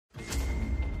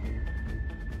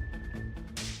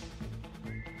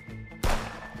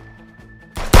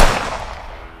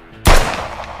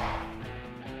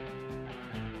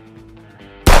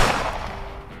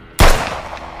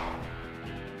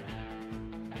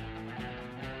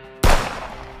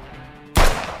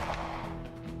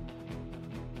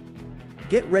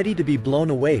Get ready to be blown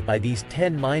away by these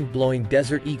 10 mind-blowing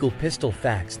Desert Eagle pistol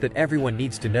facts that everyone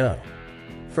needs to know.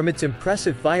 From its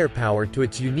impressive firepower to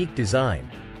its unique design,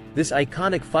 this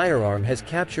iconic firearm has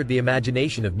captured the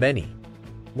imagination of many.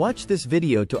 Watch this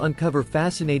video to uncover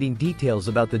fascinating details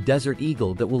about the Desert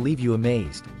Eagle that will leave you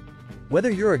amazed.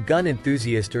 Whether you're a gun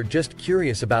enthusiast or just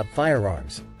curious about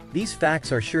firearms, these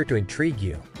facts are sure to intrigue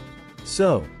you.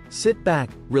 So, sit back,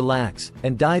 relax,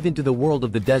 and dive into the world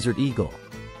of the Desert Eagle.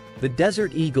 The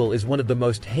Desert Eagle is one of the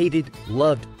most hated,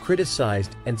 loved,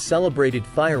 criticized, and celebrated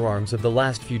firearms of the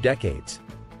last few decades.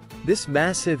 This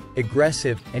massive,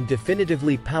 aggressive, and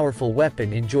definitively powerful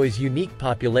weapon enjoys unique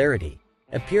popularity,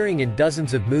 appearing in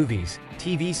dozens of movies,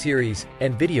 TV series,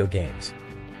 and video games.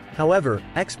 However,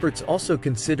 experts also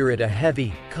consider it a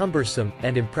heavy, cumbersome,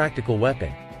 and impractical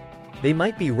weapon. They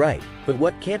might be right, but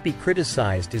what can't be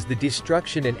criticized is the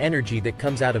destruction and energy that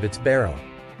comes out of its barrel.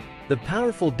 The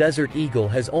powerful Desert Eagle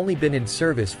has only been in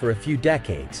service for a few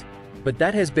decades, but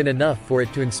that has been enough for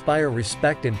it to inspire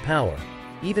respect and power,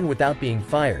 even without being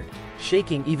fired,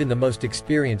 shaking even the most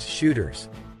experienced shooters.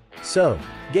 So,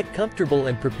 get comfortable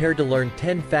and prepare to learn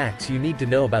 10 facts you need to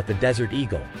know about the Desert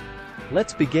Eagle.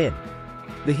 Let's begin.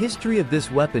 The history of this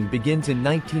weapon begins in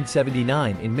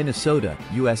 1979 in Minnesota,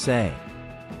 USA.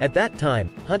 At that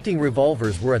time, hunting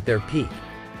revolvers were at their peak.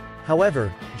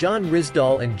 However, John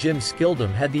Risdall and Jim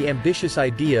Skildum had the ambitious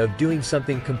idea of doing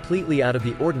something completely out of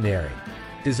the ordinary,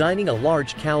 designing a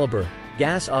large caliber,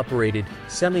 gas-operated,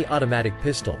 semi-automatic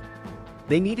pistol.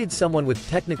 They needed someone with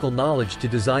technical knowledge to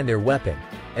design their weapon,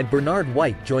 and Bernard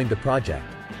White joined the project.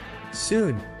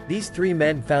 Soon, these three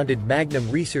men founded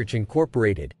Magnum Research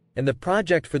Incorporated, and the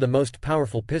project for the most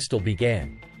powerful pistol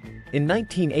began. In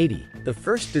 1980, the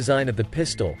first design of the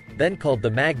pistol, then called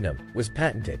the Magnum, was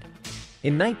patented.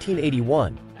 In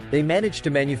 1981, they managed to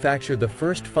manufacture the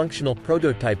first functional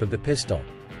prototype of the pistol.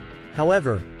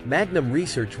 However, Magnum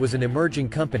Research was an emerging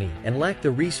company and lacked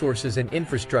the resources and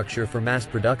infrastructure for mass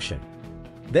production.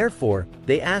 Therefore,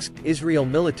 they asked Israel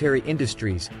Military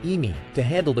Industries, (IMI), to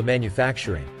handle the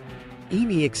manufacturing.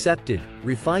 IMI accepted,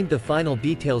 refined the final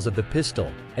details of the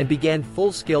pistol, and began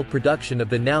full-scale production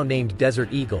of the now-named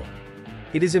Desert Eagle.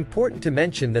 It is important to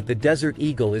mention that the Desert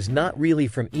Eagle is not really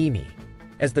from IMI,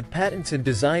 as the patents and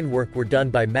design work were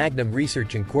done by Magnum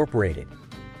Research Incorporated.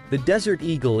 The Desert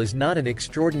Eagle is not an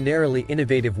extraordinarily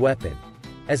innovative weapon,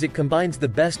 as it combines the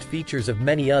best features of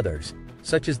many others,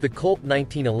 such as the Colt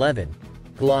 1911,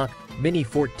 Glock, Mini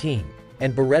 14,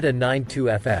 and Beretta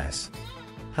 92FS.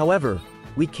 However,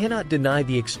 we cannot deny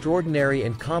the extraordinary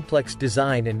and complex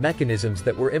design and mechanisms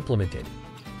that were implemented.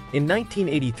 In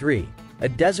 1983, a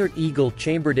Desert Eagle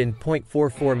chambered in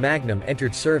 .44 Magnum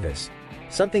entered service,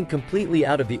 something completely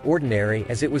out of the ordinary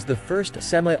as it was the first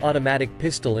semi-automatic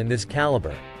pistol in this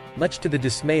caliber, much to the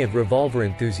dismay of revolver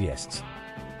enthusiasts.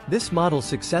 This model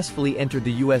successfully entered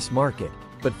the US market,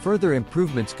 but further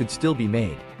improvements could still be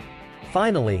made.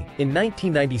 Finally, in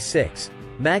 1996,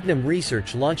 Magnum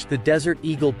Research launched the Desert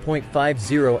Eagle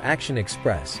 .50 Action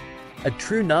Express, a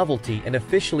true novelty and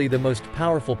officially the most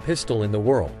powerful pistol in the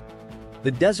world.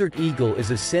 The Desert Eagle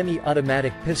is a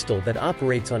semi-automatic pistol that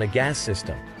operates on a gas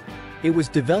system. It was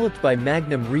developed by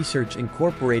Magnum Research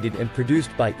Incorporated and produced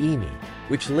by IMI,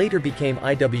 which later became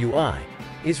IWI,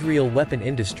 Israel Weapon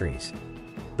Industries.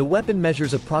 The weapon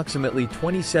measures approximately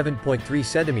 27.3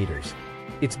 centimeters.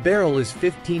 Its barrel is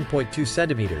 15.2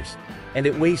 centimeters, and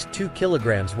it weighs 2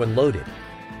 kilograms when loaded.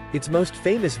 Its most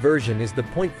famous version is the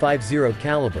 .50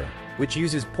 caliber, which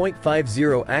uses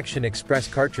 .50 Action Express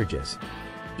cartridges.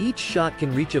 Each shot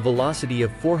can reach a velocity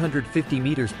of 450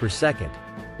 meters per second,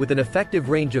 with an effective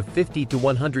range of 50 to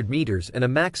 100 meters and a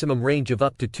maximum range of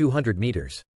up to 200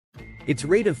 meters. Its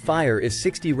rate of fire is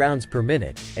 60 rounds per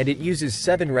minute, and it uses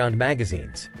 7-round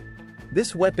magazines.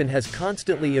 This weapon has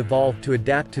constantly evolved to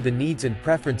adapt to the needs and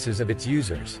preferences of its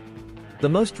users. The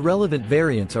most relevant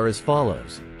variants are as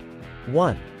follows.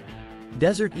 1.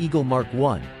 Desert Eagle Mark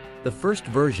I, the first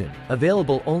version,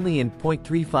 available only in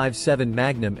 .357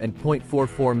 Magnum and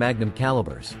 .44 Magnum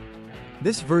calibers.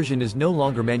 This version is no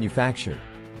longer manufactured.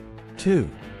 2.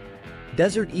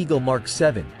 Desert Eagle Mark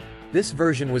VII. This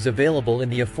version was available in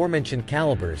the aforementioned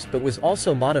calibers but was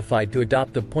also modified to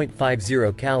adopt the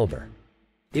 .50 caliber.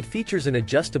 It features an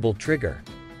adjustable trigger.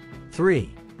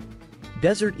 3.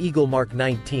 Desert Eagle Mark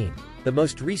XIX, the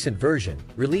most recent version,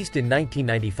 released in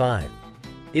 1995.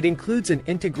 It includes an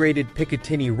integrated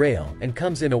Picatinny rail and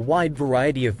comes in a wide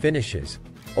variety of finishes,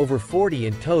 over 40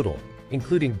 in total,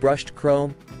 including brushed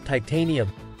chrome,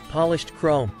 titanium, polished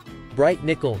chrome, bright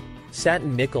nickel,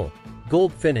 satin nickel,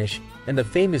 gold finish, and the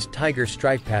famous tiger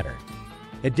stripe pattern.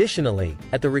 Additionally,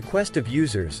 at the request of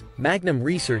users, Magnum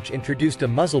Research introduced a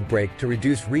muzzle brake to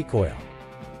reduce recoil.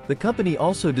 The company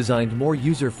also designed more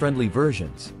user-friendly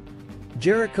versions.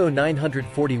 Jericho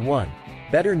 941,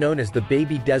 better known as the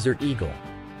Baby Desert Eagle.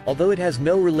 Although it has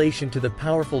no relation to the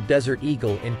powerful Desert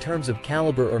Eagle in terms of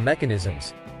caliber or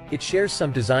mechanisms, it shares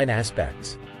some design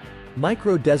aspects.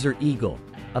 Micro Desert Eagle,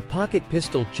 a pocket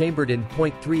pistol chambered in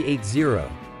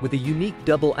 .380, with a unique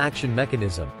double-action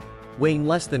mechanism, weighing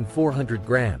less than 400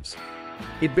 grams.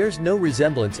 It bears no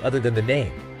resemblance other than the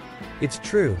name. It's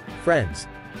true, friends,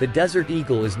 the Desert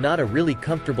Eagle is not a really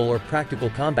comfortable or practical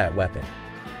combat weapon.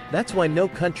 That's why no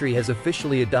country has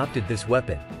officially adopted this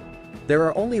weapon. There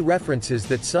are only references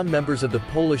that some members of the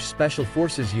Polish Special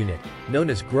Forces Unit, known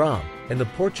as GROM, and the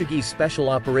Portuguese Special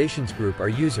Operations Group are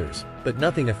users, but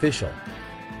nothing official.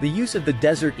 The use of the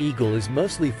Desert Eagle is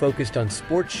mostly focused on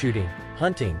sport shooting,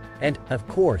 hunting, and, of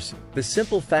course, the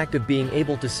simple fact of being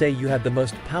able to say you have the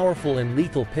most powerful and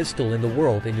lethal pistol in the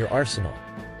world in your arsenal.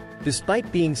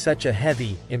 Despite being such a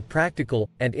heavy, impractical,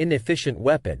 and inefficient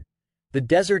weapon, the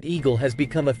Desert Eagle has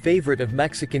become a favorite of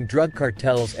Mexican drug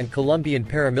cartels and Colombian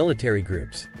paramilitary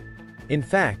groups. In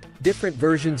fact, different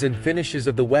versions and finishes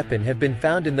of the weapon have been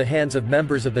found in the hands of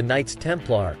members of the Knights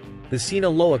Templar, the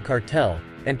Sinaloa cartel,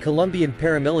 and Colombian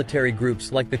paramilitary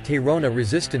groups like the Tirona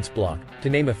Resistance Bloc, to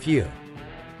name a few.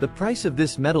 The price of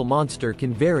this metal monster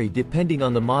can vary depending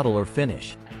on the model or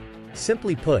finish.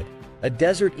 Simply put, a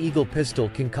Desert Eagle pistol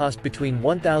can cost between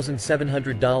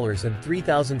 $1,700 and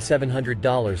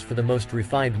 $3,700 for the most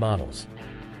refined models.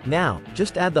 Now,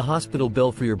 just add the hospital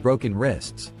bill for your broken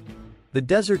wrists. The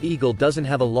Desert Eagle doesn't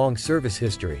have a long service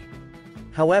history.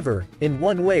 However, in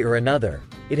one way or another,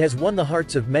 it has won the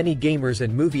hearts of many gamers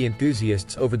and movie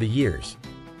enthusiasts over the years.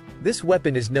 This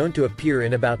weapon is known to appear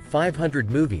in about 500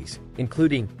 movies,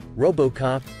 including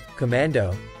RoboCop,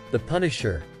 Commando, The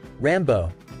Punisher,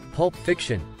 Rambo, Pulp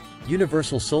Fiction,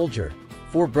 Universal Soldier,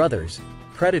 Four Brothers,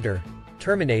 Predator,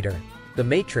 Terminator, The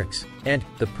Matrix, and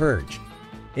The Purge.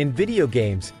 In video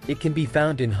games, it can be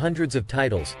found in hundreds of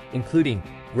titles, including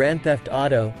Grand Theft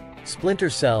Auto, Splinter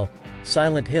Cell,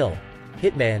 Silent Hill,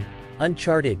 Hitman,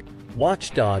 Uncharted,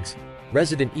 Watch Dogs,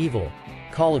 Resident Evil,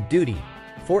 Call of Duty,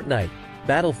 Fortnite,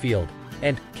 Battlefield,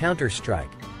 and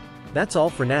Counter-Strike. That's all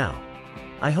for now.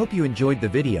 I hope you enjoyed the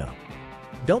video.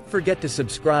 Don't forget to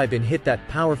subscribe and hit that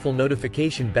powerful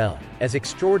notification bell, as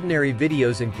extraordinary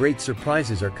videos and great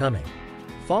surprises are coming.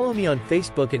 Follow me on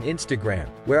Facebook and Instagram,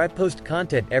 where I post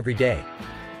content every day.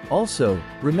 Also,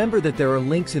 remember that there are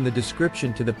links in the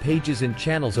description to the pages and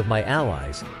channels of my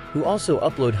allies, who also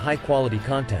upload high-quality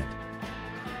content.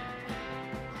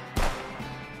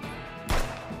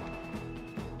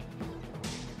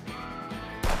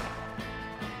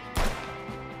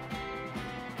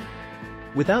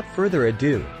 Without further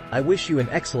ado, I wish you an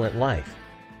excellent life.